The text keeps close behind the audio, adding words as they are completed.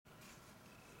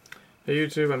Hey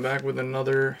YouTube, I'm back with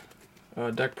another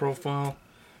deck profile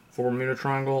for Bermuda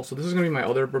Triangle. So this is going to be my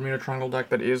other Bermuda Triangle deck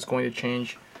that is going to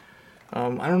change.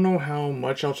 I don't know how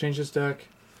much I'll change this deck.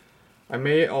 I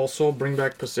may also bring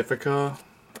back Pacifica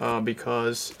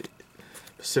because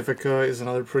Pacifica is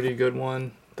another pretty good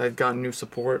one that got new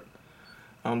support.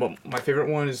 But my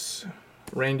favorite one is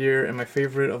Reindeer, and my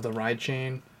favorite of the ride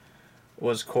chain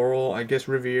was Coral. I guess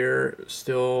Riviere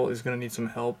still is going to need some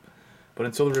help. But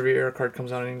until the Riviera card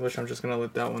comes out in English, I'm just going to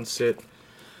let that one sit.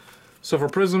 So for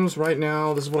Prisms, right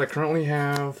now, this is what I currently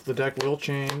have. The deck will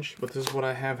change, but this is what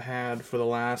I have had for the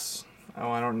last,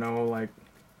 I don't know, like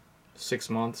 6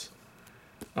 months.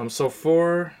 So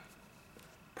for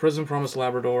Prism Promise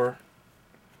Labrador,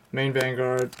 main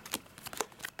Vanguard,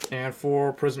 and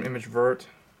for Prism Image Vert,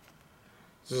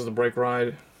 this is the Break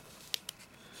Ride.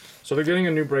 So they're getting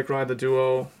a new Break Ride, the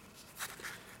Duo.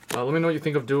 Let me know what you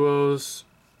think of Duos.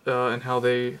 And how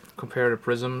they compare to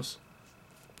Prisms.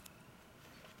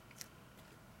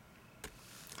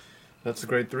 That's the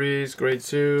grade 3s, grade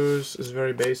 2s. This is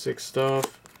very basic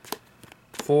stuff.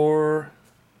 For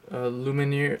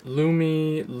Lumiere,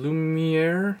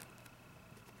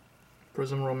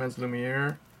 Prism Romance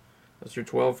Lumiere. That's your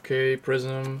 12K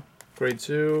Prism, grade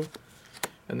 2.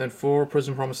 And then for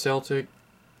Prism Promise Celtic.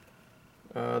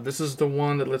 This is the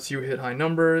one that lets you hit high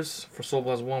numbers for Soul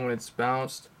Blast 1 when it's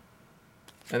bounced.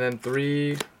 And then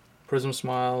 3 Prism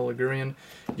Smile Ligurian.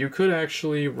 You could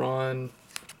actually run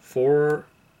 4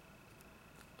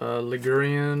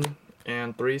 Ligurian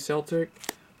and 3 Celtic,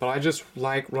 but I just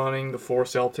like running the 4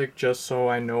 Celtic just so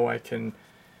I know I can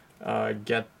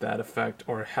get that effect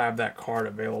or have that card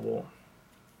available.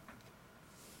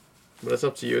 But it's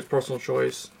up to you. It's personal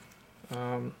choice.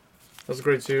 Those are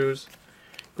grade 2s.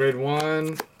 Grade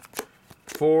 1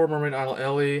 for Mermaid Idol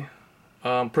Ellie.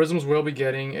 Prisms will be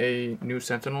getting a new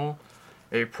Sentinel,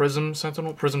 a Prism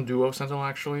Sentinel, Prism Duo Sentinel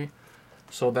actually.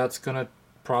 So that's gonna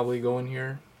probably go in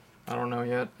here. I don't know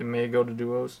yet. It may go to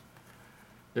Duos.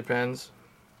 Depends.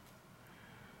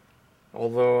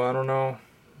 Although I don't know.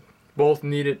 Both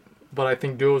need it, but I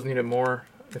think Duos need it more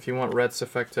if you want Red's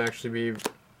effect to actually be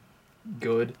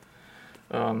good.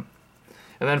 And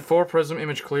then for Prism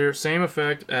Image Clear, same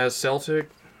effect as Celtic,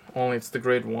 only it's the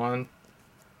grade 1.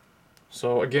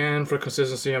 So again, for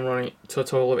consistency, I'm running to a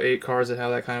total of 8 cards that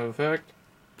have that kind of effect.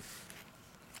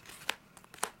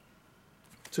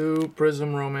 2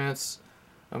 Prism Romance,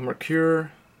 a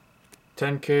Mercure,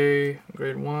 10K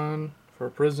grade 1 for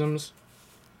Prisms.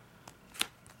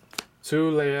 2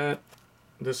 Layette,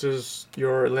 this is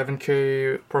your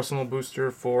 11K personal booster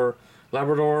for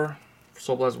Labrador, for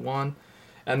Soul Blast 1.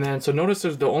 And then, so notice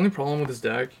there's the only problem with this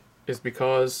deck is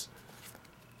because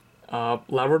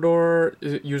Labrador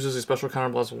uses a special counter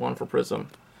blast 1 for Prism.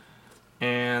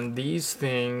 And these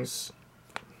things,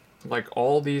 like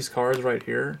all these cards right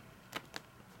here,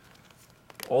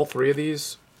 all 3 of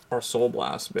these are Soul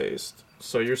Blast based.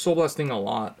 So you're Soul Blasting a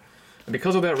lot. And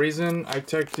because of that reason, I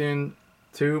teched in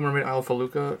 2 Mermaid Isle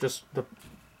Feluca, just the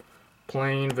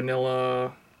plain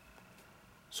vanilla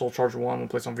Soul Charge 1 when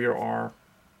placed on VRR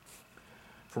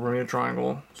for Bermuda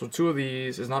Triangle. So 2 of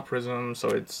these is not Prism, so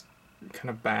it's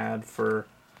kind of bad for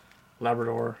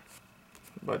Labrador,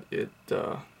 but it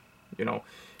you know,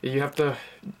 you have to,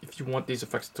 if you want these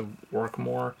effects to work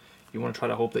more, you want to try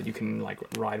to hope that you can like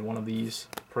ride one of these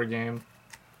per game.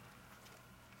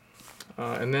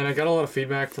 And then I got a lot of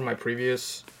feedback from my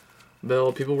previous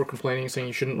build. People were complaining, saying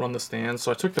you shouldn't run the stands, so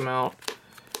I took them out,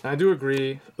 and I do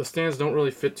agree the stands don't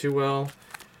really fit too well,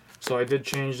 so I did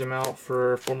change them out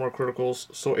for 4 more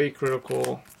criticals. So 8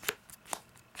 critical,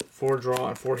 4 draw,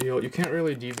 and 4 heal. You can't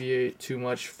really deviate too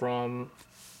much from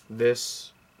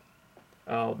this.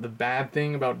 The bad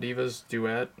thing about Divas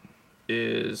Duet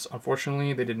is,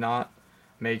 unfortunately, they did not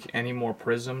make any more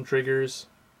Prism triggers.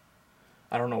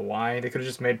 I don't know why. They could have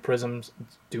just made Prism's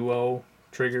Duo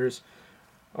triggers,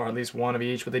 or at least 1 of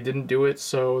each, but they didn't do it,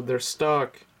 so they're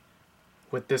stuck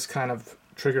with this kind of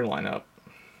trigger lineup,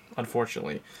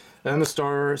 unfortunately. And then the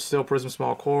starter is still Prism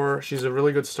Small Core. She's a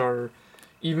really good starter.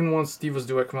 Even once Divas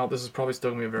Duet come out, this is probably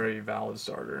still going to be a very valid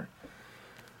starter.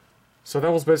 So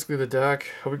that was basically the deck.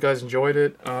 Hope you guys enjoyed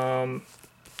it. I'm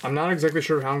not exactly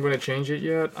sure how I'm going to change it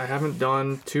yet. I haven't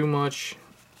done too much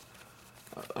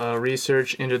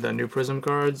research into the new Prism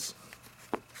cards.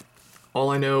 All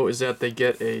I know is that they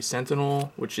get a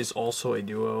Sentinel, which is also a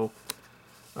Duo.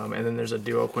 And then there's a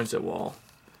Duo Quinset Wall.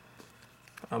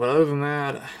 But other than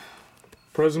that,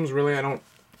 Prisms, really, I don't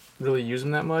really use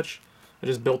them that much. I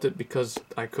just built it because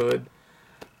I could.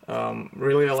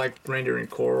 Really, I like Reindeer and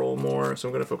Coral more, so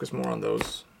I'm going to focus more on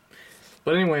those.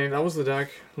 But anyway, that was the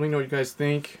deck. Let me know what you guys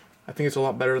think. I think it's a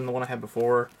lot better than the one I had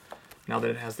before. now that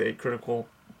it has the 8 critical.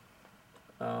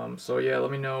 So yeah,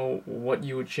 let me know what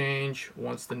you would change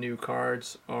once the new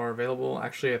cards are available.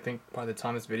 Actually, I think by the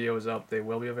time this video is up, they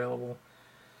will be available.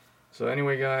 So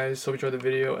anyway guys, hope you enjoyed the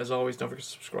video. As always, don't forget to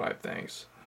subscribe. Thanks.